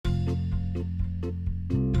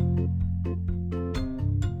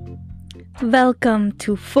Welcome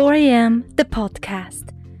to 4am, the podcast.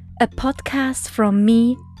 A podcast from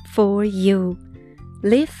me for you.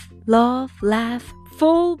 Live, love, laugh,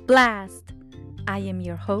 full blast. I am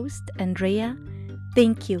your host, Andrea.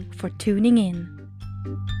 Thank you for tuning in.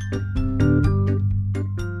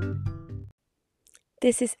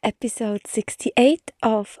 This is episode 68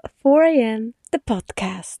 of 4am, the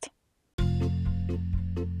podcast.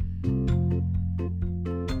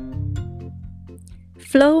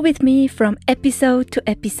 Flow with me from episode to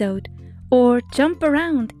episode, or jump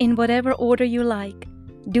around in whatever order you like.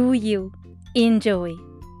 Do you enjoy?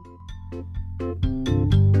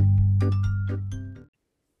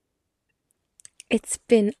 It's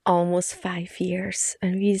been almost 5 years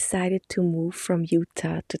and we decided to move from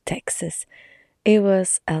Utah to Texas. It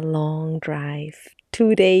was a long drive,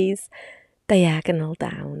 2 days, diagonal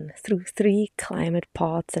down through 3 climate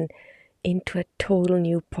pods and into a total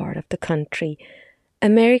new part of the country.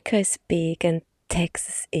 America is big and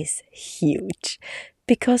Texas is huge.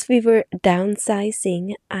 Because we were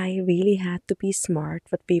downsizing, I really had to be smart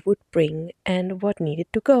what we would bring and what needed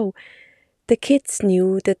to go. The kids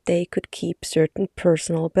knew that they could keep certain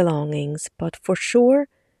personal belongings, but for sure,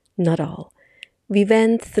 not all. We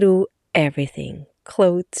went through everything: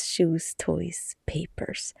 clothes, shoes, toys,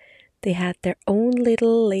 papers. They had their own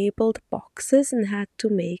little labeled boxes and had to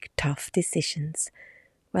make tough decisions.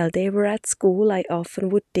 While they were at school, I often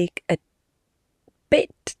would dig a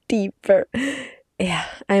bit deeper. Yeah,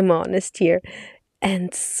 I'm honest here.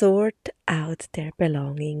 And sort out their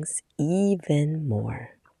belongings even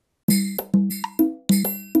more.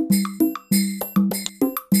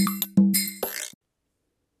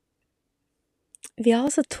 We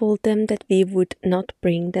also told them that we would not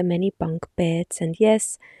bring them any bunk beds, and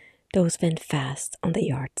yes, those went fast on the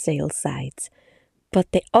yard sale sites.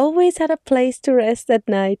 But they always had a place to rest at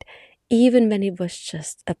night, even when it was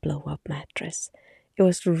just a blow-up mattress. It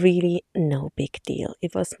was really no big deal.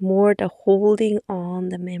 It was more the holding on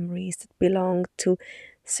the memories that belonged to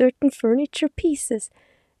certain furniture pieces.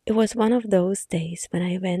 It was one of those days when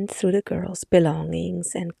I went through the girls'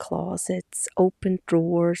 belongings and closets, opened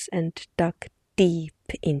drawers, and dug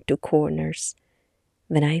deep into corners,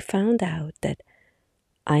 when I found out that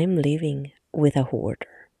I'm living with a hoarder.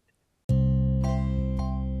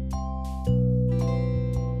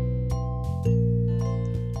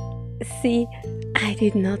 See, I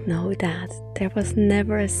did not know that. There was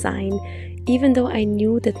never a sign, even though I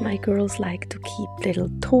knew that my girls like to keep little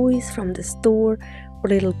toys from the store or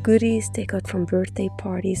little goodies they got from birthday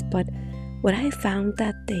parties. But what I found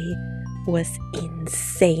that day was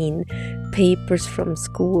insane. Papers from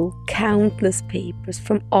school, countless papers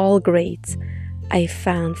from all grades. I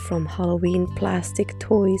found from Halloween plastic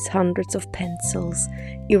toys, hundreds of pencils,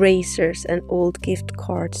 erasers and old gift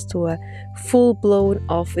cards to a full-blown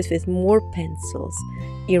office with more pencils,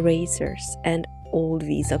 erasers and old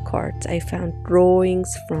Visa cards. I found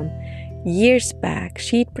drawings from years back,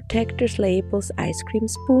 sheet protectors, labels, ice cream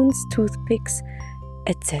spoons, toothpicks,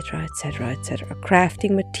 etc., etc., etc.,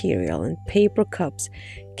 crafting material and paper cups,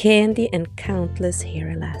 candy and countless hair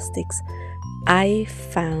elastics. I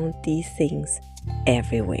found these things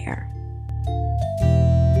everywhere.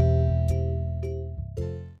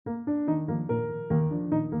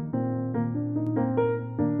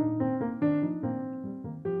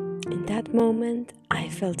 In that moment, I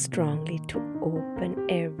felt strongly to open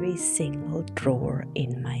every single drawer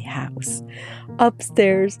in my house,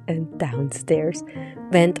 upstairs and downstairs,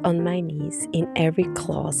 went on my knees in every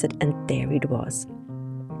closet, and there it was,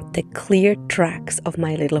 the clear tracks of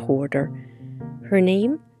my little hoarder. Her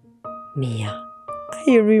name? Mia.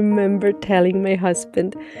 I remember telling my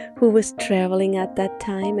husband, who was traveling at that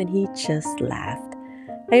time, and he just laughed.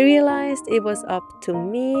 I realized it was up to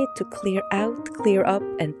me to clear up,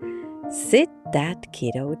 and sit that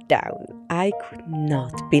kiddo down. I could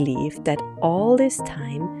not believe that all this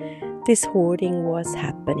time this hoarding was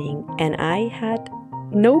happening, and I had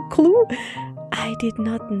no clue. I did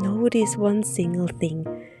not notice one single thing.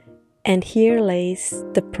 And here lays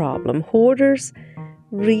the problem. Hoarders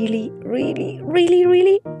really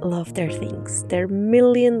love their things, their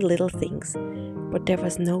million little things. But there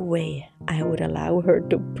was no way I would allow her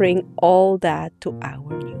to bring all that to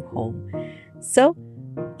our new home. So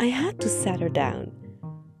I had to set her down.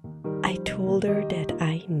 I told her that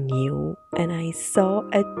I knew, and I saw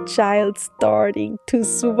a child starting to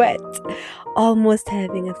sweat, almost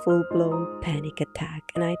having a full-blown panic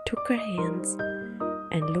attack. And I took her hands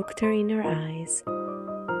and looked her in her eyes.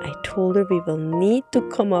 I told her we will need to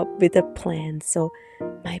come up with a plan. So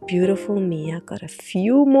my beautiful Mia got a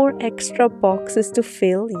few more extra boxes to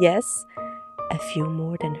fill. Yes, a few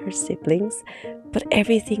more than her siblings. But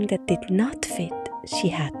everything that did not fit, she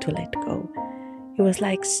had to let go. It was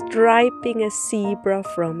like striping a zebra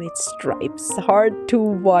from its stripes. Hard to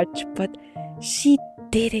watch, but she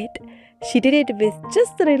did it. She did it with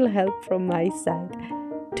just a little help from my side.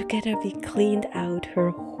 Together we cleaned out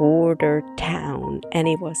her hoarder town, and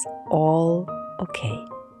it was all okay.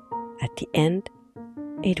 At the end,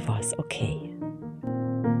 it was okay.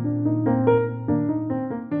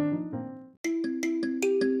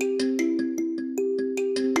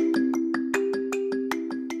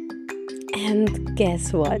 And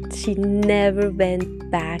guess what? She never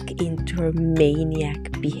went back into her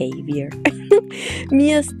maniac behavior.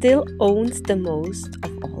 Mia still owns the most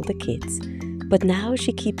of all the kids, but now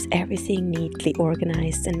she keeps everything neatly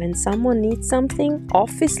organized, and when someone needs something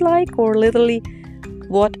office-like or literally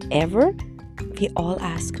whatever, we all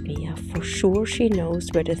ask Mia. For sure she knows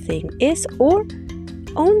where the thing is or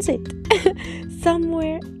owns it.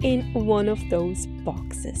 Somewhere in one of those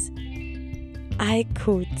boxes. I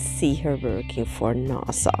could see her working for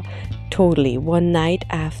NASA. Totally. One night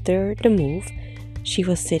after the move, she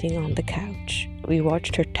was sitting on the couch. We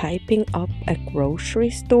watched her typing up a grocery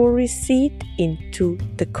store receipt into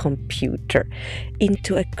the computer,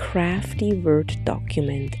 into a crafty Word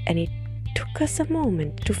document, and it took us a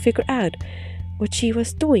moment to figure out what she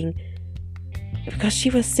was doing, because she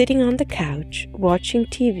was sitting on the couch watching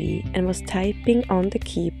TV and was typing on the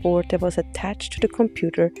keyboard that was attached to the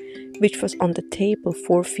computer, which was on the table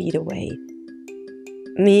 4 feet away.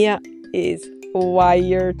 Mia is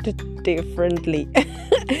wired differently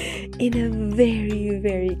in a very,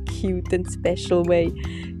 very cute and special way.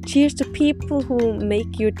 Cheers to people who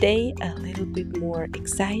make your day a little bit more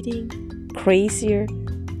exciting, crazier,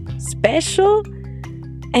 special,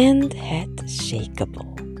 and head shakeable.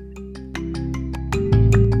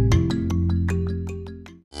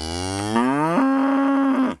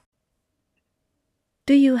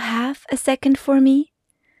 Do you have a second for me?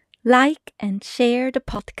 Like and share the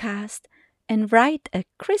podcast and write a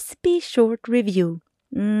crispy short review.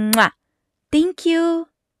 Mwah! Thank you!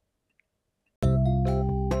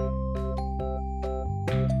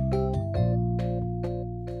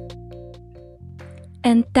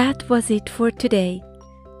 And that was it for today.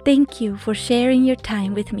 Thank you for sharing your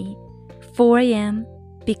time with me. 4 a.m.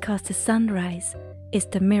 because the sunrise is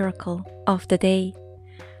the miracle of the day.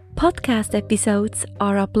 Podcast episodes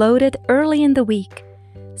are uploaded early in the week,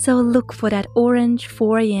 so look for that orange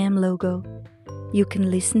 4 a.m. logo. You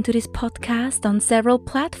can listen to this podcast on several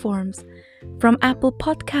platforms, from Apple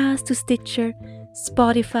Podcasts to Stitcher,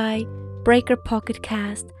 Spotify, Breaker Pocket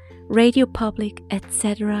Cast, Radio Public,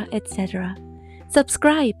 etc., etc.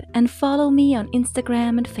 Subscribe and follow me on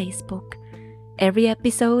Instagram and Facebook. Every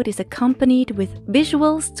episode is accompanied with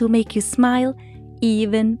visuals to make you smile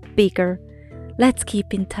even bigger. Let's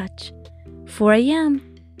keep in touch. 4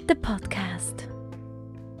 a.m. the podcast.